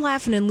 Yeah. Look, I'm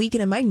laughing and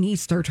leaking, and my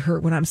knees start to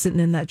hurt when I'm sitting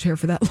in that chair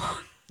for that long.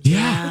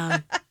 Yeah.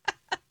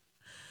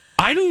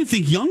 I don't even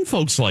think young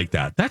folks like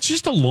that. That's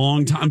just a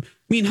long time. I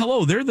mean,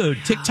 hello, they're the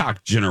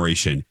TikTok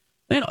generation.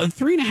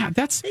 3.5.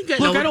 That's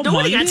look. I don't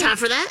nobody mind got time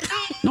for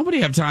that.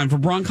 Nobody have time for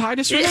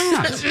bronchitis for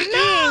that.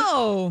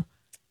 No.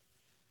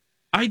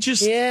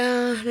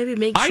 Maybe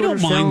make. I don't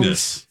mind films.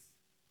 this.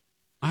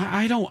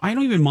 I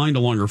don't even mind a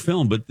longer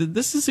film, but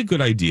this is a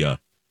good idea.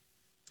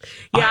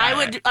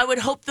 Yeah, I would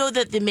hope though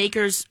that the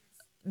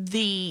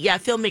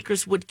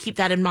filmmakers would keep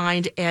that in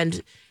mind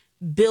and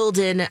build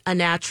in a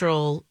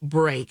natural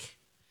break.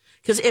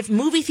 Because if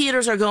movie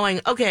theaters are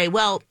going, okay,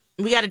 well,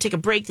 we got to take a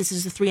break. This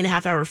is a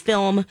 3.5-hour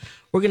film.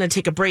 We're going to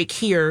take a break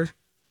here.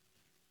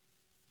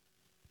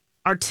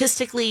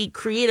 Artistically,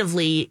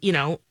 creatively,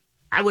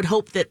 I would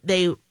hope that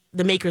the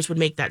makers would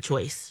make that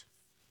choice.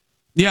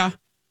 Yeah,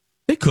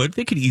 they could.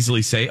 They could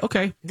easily say,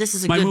 okay, this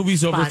is my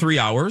movie's over 3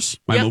 hours.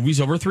 My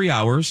movie's over 3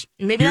 hours.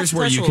 Maybe here's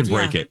where you can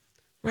break it.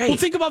 Right. Well,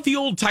 think about the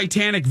old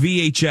Titanic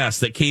VHS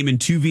that came in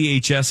 2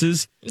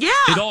 VHSs. Yeah.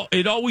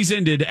 It always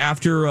ended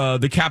after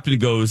the captain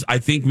goes, I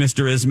think,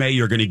 Mr. Ismay,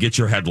 you're going to get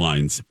your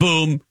headlines.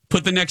 Boom.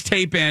 Put the next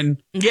tape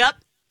in. Yep.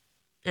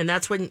 And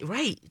that's when,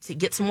 to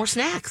get some more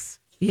snacks.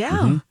 Yeah.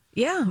 Mm-hmm.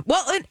 Yeah.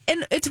 Well,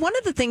 and it's one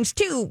of the things,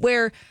 too,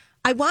 where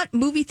I want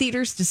movie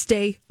theaters to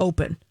stay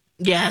open.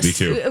 Yes. Me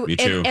too.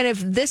 And if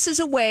this is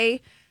a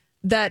way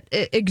that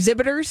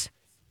exhibitors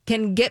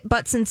can get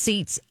butts in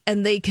seats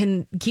and they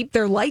can keep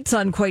their lights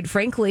on, quite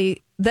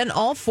frankly, then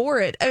all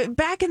for it.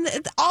 Back in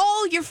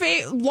all your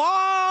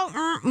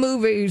long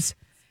movies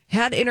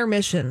had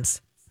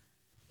intermissions.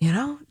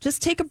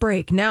 Just take a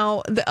break.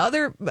 Now, the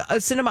other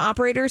cinema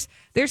operators,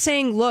 they're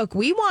saying, look,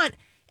 we want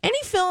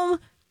any film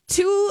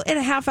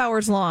 2.5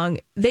 hours long.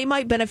 They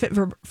might benefit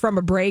from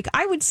a break.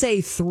 I would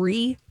say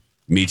 3.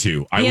 Me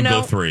too. I would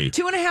go 3.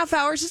 2.5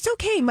 hours, it's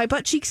okay. My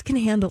butt cheeks can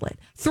handle it.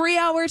 3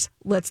 hours,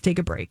 let's take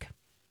a break.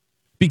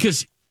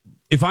 Because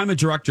if I'm a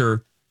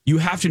director, you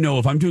have to know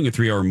if I'm doing a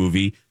 3-hour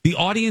movie, the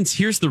audience,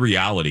 here's the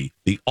reality.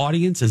 The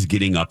audience is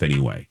getting up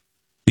anyway.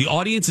 The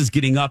audience is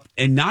getting up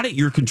and not at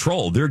your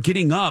control. They're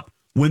getting up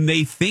when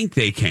they think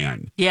they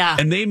can. Yeah.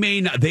 And they may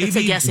not. It's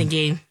a guessing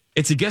game.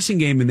 It's a guessing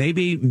game, and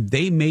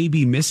they may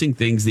be missing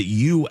things that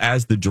you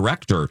as the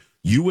director,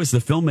 you as the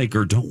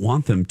filmmaker don't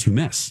want them to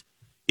miss.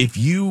 If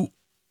you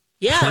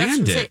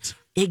planned it.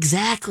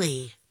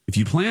 Exactly. If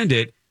you planned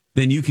it,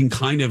 then you can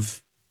kind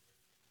of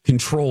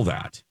control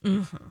that.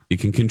 Mm-hmm. You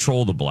can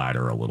control the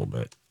bladder a little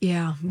bit.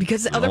 Yeah,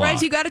 because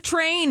otherwise you got to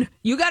train.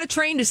 You got to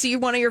train to see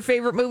one of your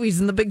favorite movies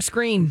in the big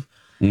screen.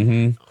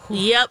 Mm-hmm.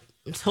 Yep.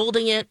 It's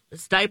holding it.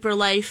 It's diaper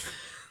life.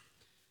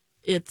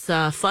 It's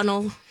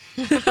funnel.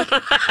 A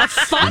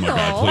funnel? Oh my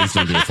God, please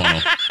don't do a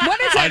funnel.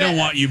 What is that? I don't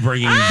want you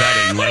bringing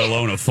bedding, let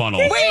alone a funnel.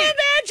 Wait,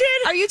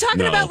 imagine. Are you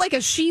talking about like a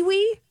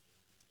shiwi?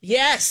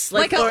 Yes,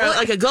 like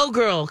a go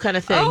girl kind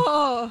of thing.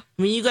 Oh,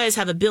 I mean, you guys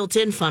have a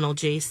built-in funnel,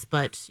 Jace,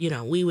 but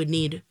we would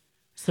need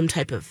some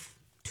type of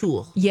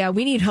tool. Yeah,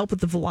 we need help with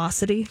the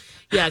velocity.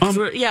 Yeah, because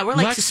we're like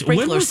Lex, the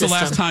sprinkler when was system.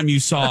 the last time you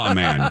saw a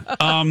man? We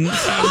don't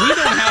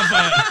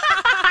have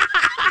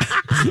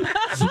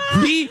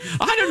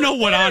I don't know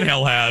what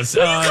Angel has.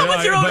 You come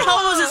with your own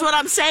hose, is what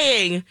I'm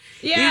saying.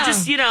 Yeah, you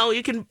just you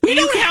can. We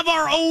don't have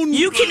our own.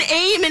 You can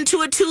aim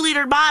into a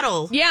 2-liter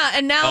bottle. Yeah,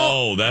 and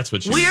now that's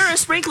what we're a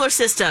sprinkler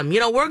system.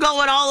 We're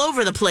going all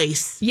over the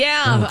place.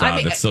 Yeah, oh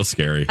God, that's so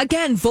scary.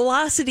 Again,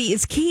 velocity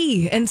is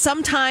key, and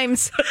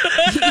sometimes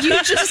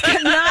you just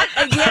cannot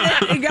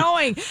get it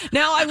going.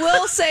 Now, I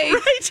will say,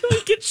 right,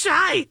 we can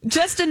shy.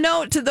 Just a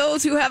note to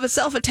those who have a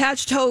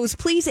self-attached hose,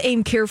 please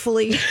aim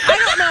carefully. I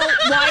don't know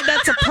why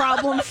that's a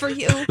problem for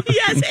you.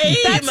 Yes,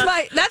 aim.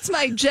 That's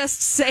my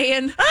just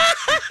saying.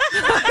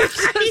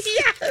 Yes.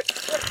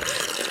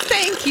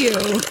 Thank you.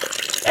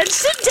 And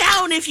sit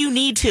down if you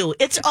need to.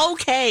 It's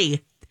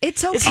okay.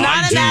 It's okay. It's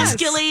not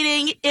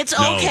emasculating. It's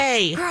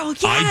okay. Girl,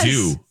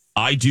 yes.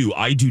 I do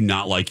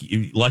not like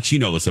you. Lex, you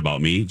know this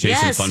about me.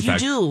 Jason, yes, fun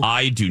fact. Do.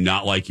 I do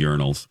not like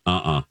urinals.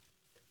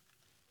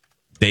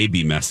 They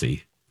be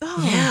messy.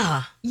 Oh.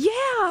 Yeah.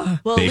 Yeah.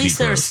 Well, Baby at least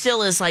there gross.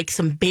 still is like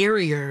some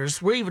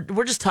barriers.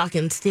 We're just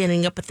talking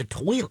standing up at the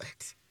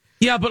toilet.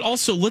 Yeah, but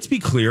also, let's be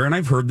clear, and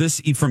I've heard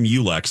this from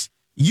you, Lex.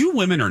 You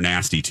women are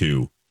nasty,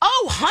 too.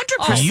 Oh,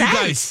 100%. You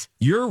guys,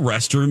 your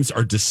restrooms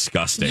are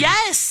disgusting.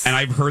 Yes. And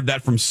I've heard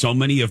that from so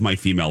many of my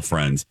female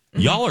friends.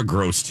 Y'all are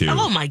gross, too.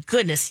 Oh, my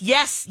goodness.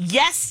 Yes,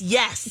 yes,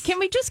 yes. Can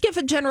we just give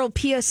a general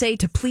PSA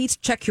to please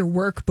check your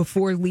work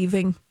before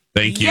leaving?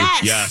 Thank you.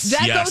 Yes.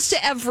 That goes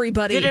to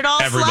everybody. Did it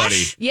all Everybody.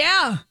 flush?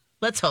 Yeah.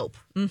 Let's hope.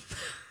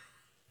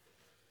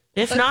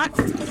 If not,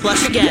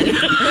 flush again.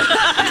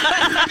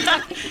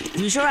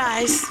 Use your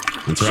eyes.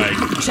 That's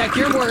right. Check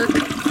your work.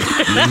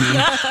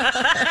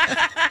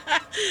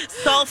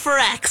 Solve for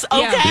X,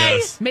 okay? Yeah.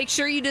 Yes. Make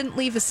sure you didn't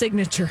leave a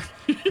signature.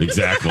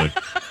 Exactly.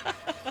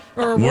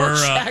 Or a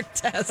Rorschach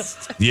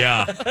test.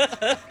 Yeah.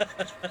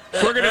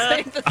 We're going to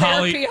Thank the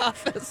therapy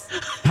office.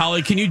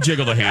 Holly, can you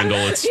jiggle the handle?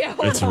 It's Yeah,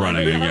 hold it's on.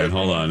 running again.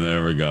 Hold on.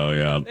 There we go.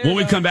 Yeah. When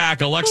we come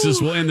back,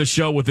 Alexis will end the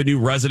show with a new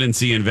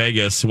residency in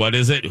Vegas. What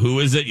is it? Who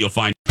is it? You'll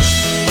find.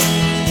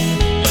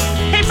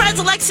 Hey, friends,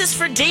 Alexis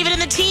for David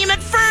and the team at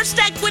First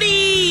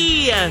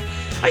Equity.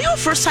 Are you a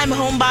first-time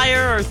home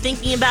buyer or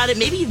thinking about it?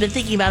 Maybe you've been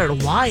thinking about it a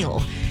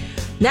while.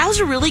 Now's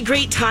a really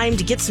great time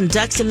to get some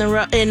ducks in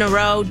a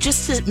row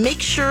just to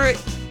make sure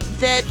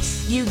that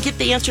you get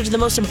the answer to the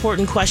most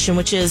important question,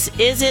 which is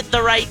it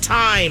the right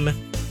time?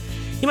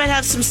 You might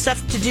have some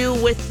stuff to do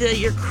with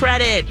your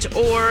credit,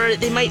 or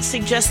they might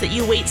suggest that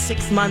you wait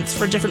 6 months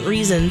for different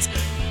reasons.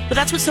 But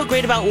that's what's so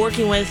great about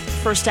working with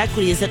First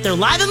Equity is that they're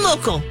live and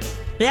local.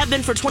 They have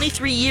been for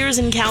 23 years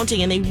and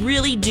counting, and they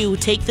really do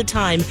take the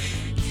time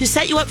to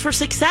set you up for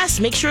success,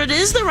 make sure it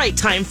is the right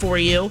time for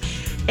you.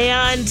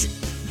 And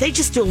they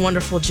just do a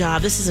wonderful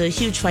job. This is a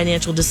huge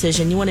financial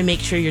decision. You want to make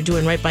sure you're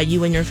doing right by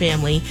you and your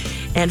family.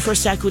 And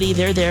First Equity,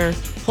 they're there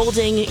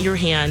holding your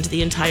hand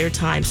the entire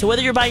time. So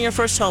whether you're buying your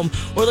first home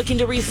or looking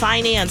to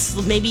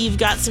refinance, maybe you've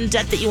got some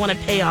debt that you want to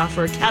pay off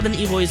or a cabin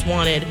that you've always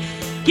wanted,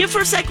 give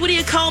First Equity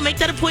a call. Make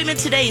that appointment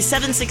today,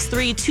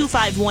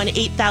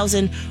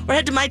 763-251-8000, or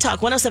head to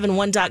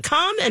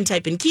mytalk1071.com and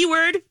type in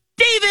keyword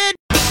David.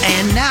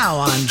 And now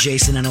on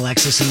Jason and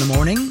Alexis in the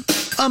Morning,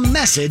 a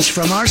message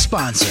from our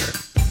sponsor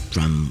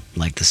from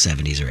like the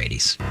 70s or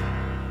 80s.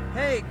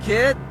 Hey,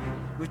 kid,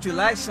 would you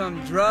like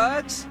some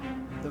drugs?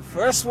 The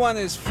first one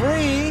is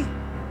free.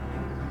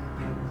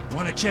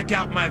 Want to check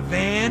out my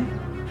van?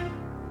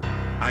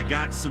 I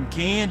got some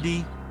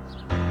candy.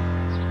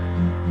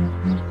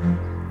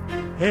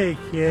 Hey,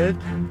 kid,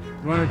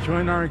 want to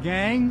join our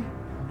gang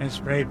and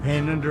spray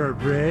paint under a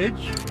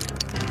bridge?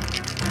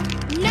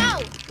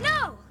 No,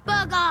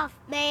 bug off,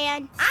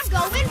 man. I'm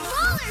going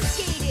roller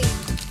skating.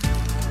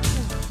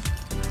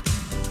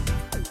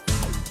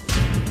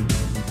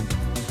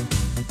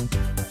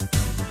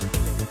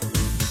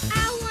 I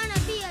want to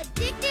be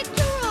addicted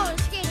to roller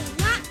skating,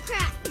 not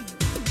crack.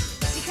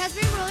 Because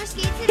we roller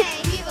skate today,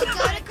 we will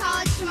go to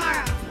college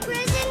tomorrow.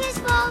 Prison is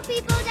full of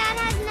people that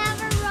have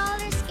never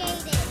roller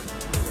skated.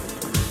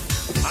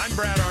 I'm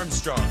Brad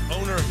Armstrong,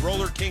 owner of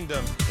Roller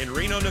Kingdom in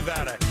Reno,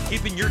 Nevada,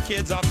 keeping your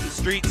kids off the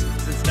streets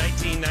since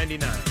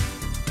 1999.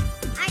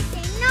 I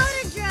say no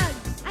to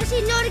drugs. I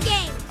say no to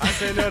games. I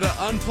say no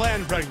to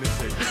unplanned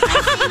pregnancy.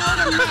 I say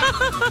no to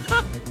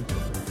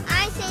meth.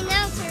 I say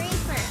no to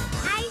reefer.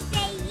 I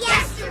say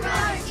yes to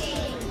roller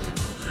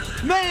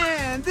skating.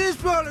 Man, this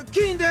Roller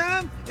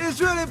Kingdom is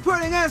really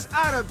putting us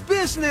out of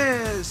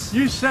business.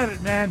 You said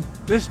it, man.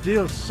 This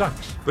deal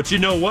sucks. But you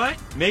know what?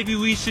 Maybe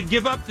we should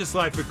give up this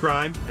life of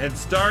crime and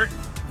start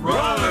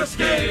roller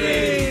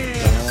skating.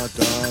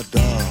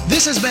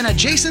 This has been a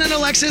Jason and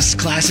Alexis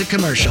classic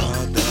commercial.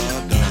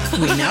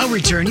 We now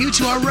return you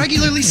to our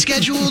regularly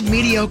scheduled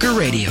mediocre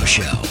radio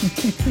show.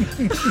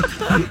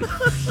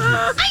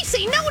 I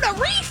say no to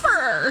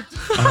reefer.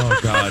 Oh,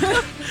 God.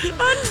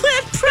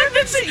 Unplanned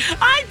pregnancy.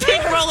 I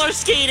pick roller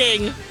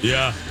skating.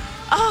 Yeah.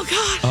 Oh,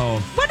 God. Oh.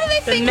 What do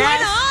they think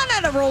went on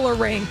at a roller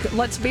rink?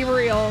 Let's be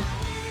real.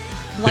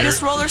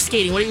 Just roller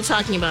skating. What are you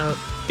talking about?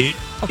 It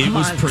come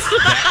was on.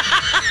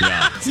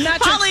 yeah. It's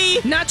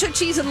nacho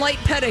cheese and light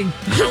petting.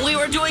 We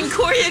were doing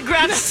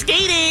choreographed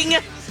skating.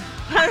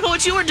 I don't know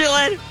what you were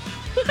doing.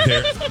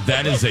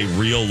 That is a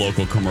real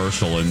local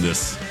commercial in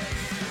this.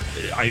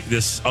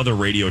 This other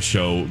radio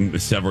show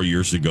several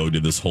years ago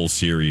did this whole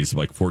series,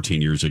 like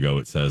 14 years ago,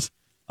 it says,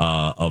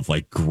 of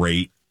like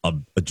great,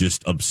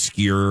 just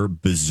obscure,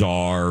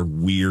 bizarre,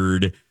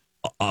 weird,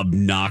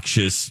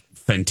 obnoxious,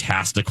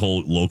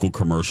 fantastical local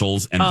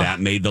commercials. And that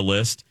made the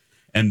list.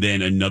 And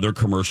then another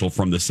commercial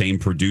from the same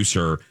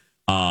producer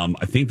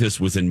I think this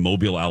was in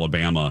Mobile,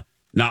 Alabama.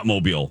 Not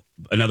Mobile,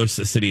 another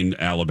city in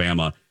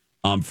Alabama,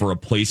 for a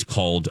place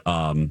called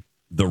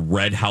the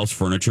Red House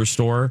Furniture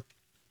Store.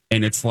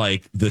 And it's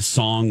like the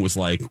song was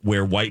like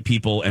where white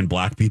people and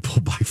black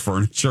people buy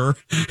furniture.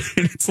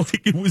 And it's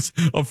like it was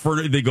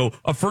they go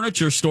a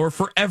furniture store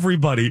for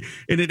everybody.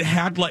 And it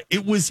had like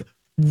it was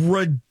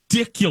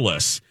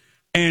ridiculous.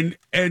 And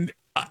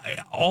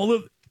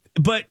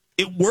but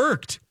it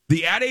worked.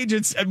 The ad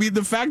agents, I mean,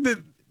 the fact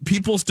that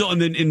people still,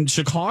 and then in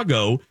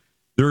Chicago,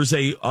 there's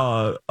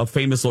a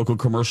famous local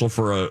commercial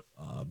for a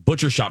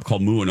butcher shop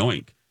called Moo and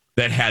Oink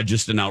that had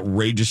just an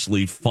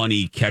outrageously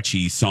funny,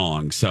 catchy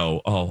song.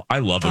 So, I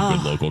love a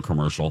good local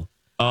commercial.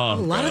 A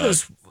lot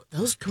of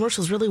those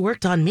commercials really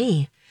worked on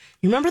me.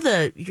 You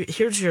remember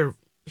here's your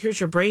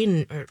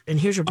brain and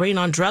here's your brain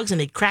on drugs,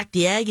 and they cracked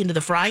the egg into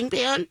the frying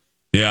pan?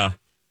 Yeah.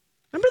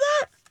 Remember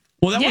that?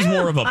 Well, that was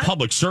more of a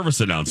public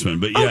service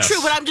announcement, but yes. Oh,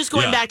 true, but I'm just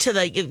going back to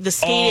the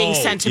skating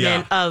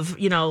sentiment of,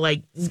 Scared you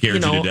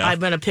to death. I'm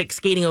going to pick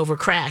skating over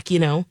crack,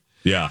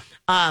 Yeah.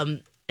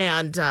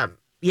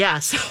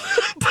 So,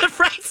 but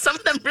right, some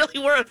of them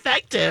really were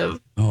effective.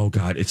 Oh,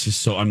 God, it's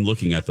just so, I'm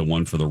looking at the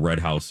one for the Red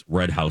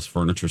House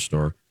Furniture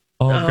Store.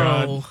 Oh,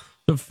 God.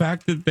 The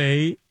fact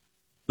that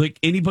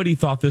anybody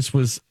thought this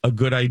was a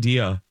good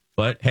idea,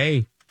 but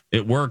hey,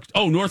 it worked.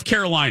 Oh, North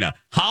Carolina.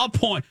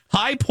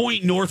 High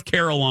Point, North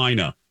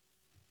Carolina.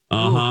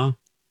 Uh-huh.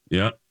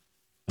 Yep.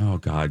 Oh,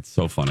 God.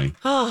 So funny.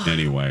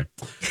 Anyway.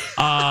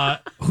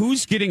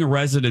 Who's getting a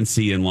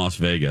residency in Las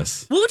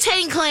Vegas?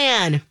 Wu-Tang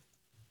Clan.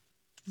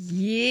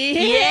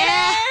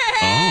 Yeah.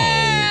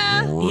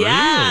 Oh, really?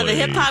 Yeah. The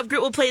hip-hop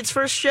group will play its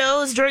first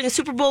shows during the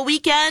Super Bowl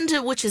weekend,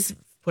 which is, of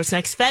course,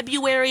 next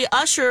February.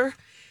 Usher,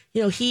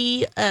 he'll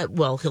be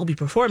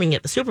performing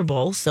at the Super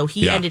Bowl, so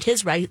he ended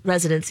his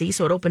residency,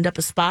 so it opened up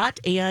a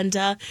spot. And,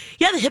 the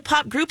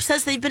hip-hop group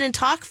says they've been in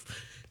talk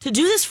to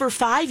do this for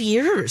 5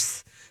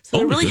 years. So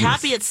they're really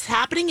happy it's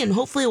happening, and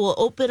hopefully it will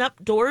open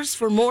up doors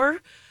for more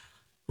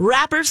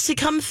rappers to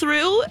come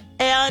through.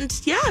 And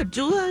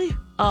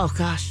oh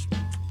gosh,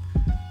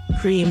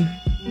 Cream.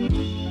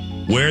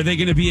 Where are they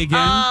going to be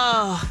again?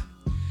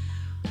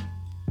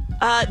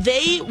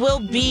 They will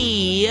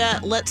be,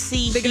 let's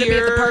see They're going to be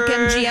at the Park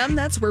MGM.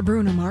 That's where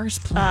Bruno Mars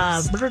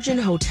plays. Virgin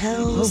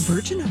Hotels. Oh,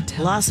 Virgin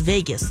Hotels. Las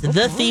Vegas,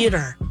 the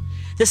theater.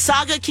 The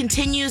saga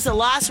continues. The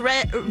Las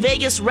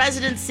Vegas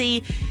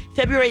residency,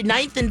 February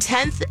 9th and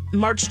 10th,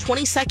 March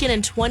 22nd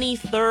and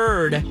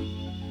 23rd.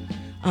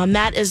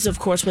 That is, of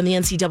course, when the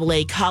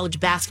NCAA college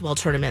basketball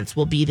tournaments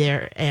will be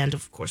there. And,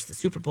 of course, the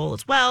Super Bowl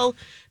as well.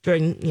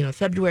 During,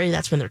 February,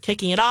 that's when they're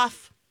kicking it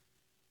off.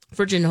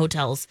 Virgin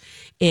Hotels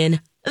in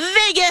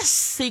Vegas.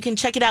 So you can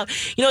check it out.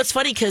 It's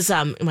funny because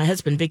my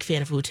husband, big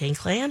fan of Wu-Tang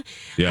Clan.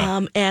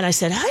 Yeah. And I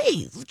said,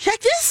 hey,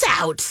 check this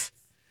out.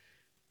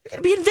 We're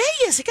going to be in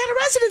Vegas. I got a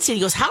residency. And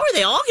he goes, how are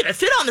they all going to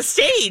fit on the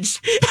stage?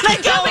 And I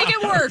go, make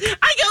it work.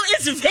 I go,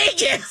 it's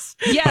Vegas.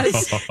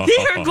 Yes. They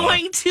are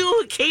going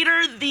to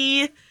cater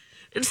the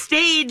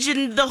stage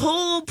and the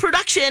whole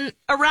production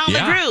around the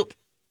group.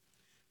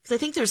 Because I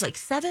think there's like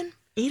 7,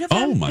 8 of them.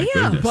 Oh, my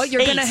goodness. Well,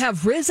 you're going to have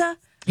RZA,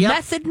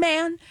 Method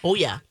Man. Oh,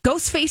 yeah.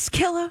 Ghostface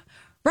Killer,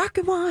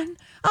 Rocket One.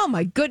 Oh,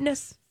 my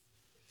goodness.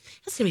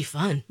 That's going to be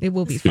fun. It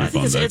will be fun.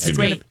 It's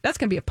great. That's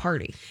going to be a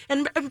party.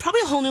 And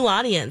probably a whole new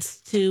audience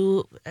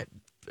to,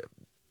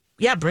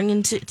 bring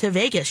into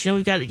Vegas.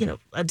 We've got,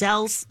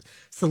 Adele,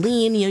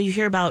 Celine, you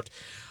hear about,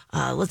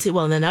 let's see,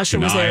 and then Usher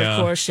was there,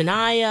 of course,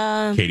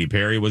 Shania. Katy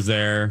Perry was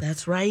there.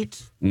 That's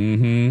right.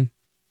 Mm-hmm.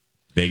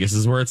 Vegas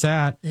is where it's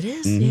at. It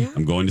is, yeah.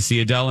 I'm going to see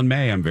Adele in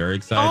May. I'm very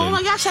excited. Oh,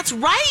 my gosh, that's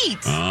right.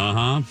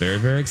 Uh-huh. Very,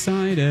 very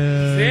excited.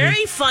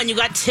 Very fun. You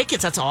got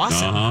tickets. That's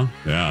awesome. Uh-huh.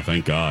 Yeah,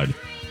 thank God.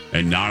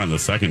 And not on the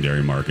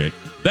secondary market.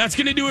 That's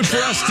going to do it for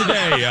us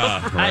today.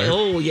 Right?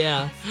 Oh,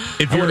 yeah.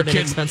 If you're a kid,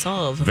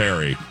 expensive.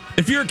 Very.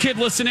 If you're a kid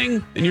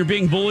listening and you're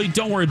being bullied,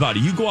 don't worry about it.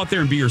 You go out there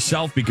and be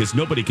yourself because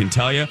nobody can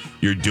tell you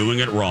you're doing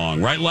it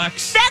wrong. Right,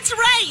 Lex? That's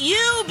right.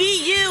 You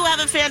be you. Have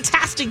a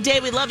fantastic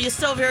day. We love you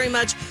so very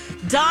much.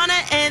 Donna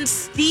and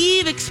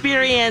Steve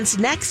experience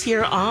next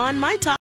here on My Talk.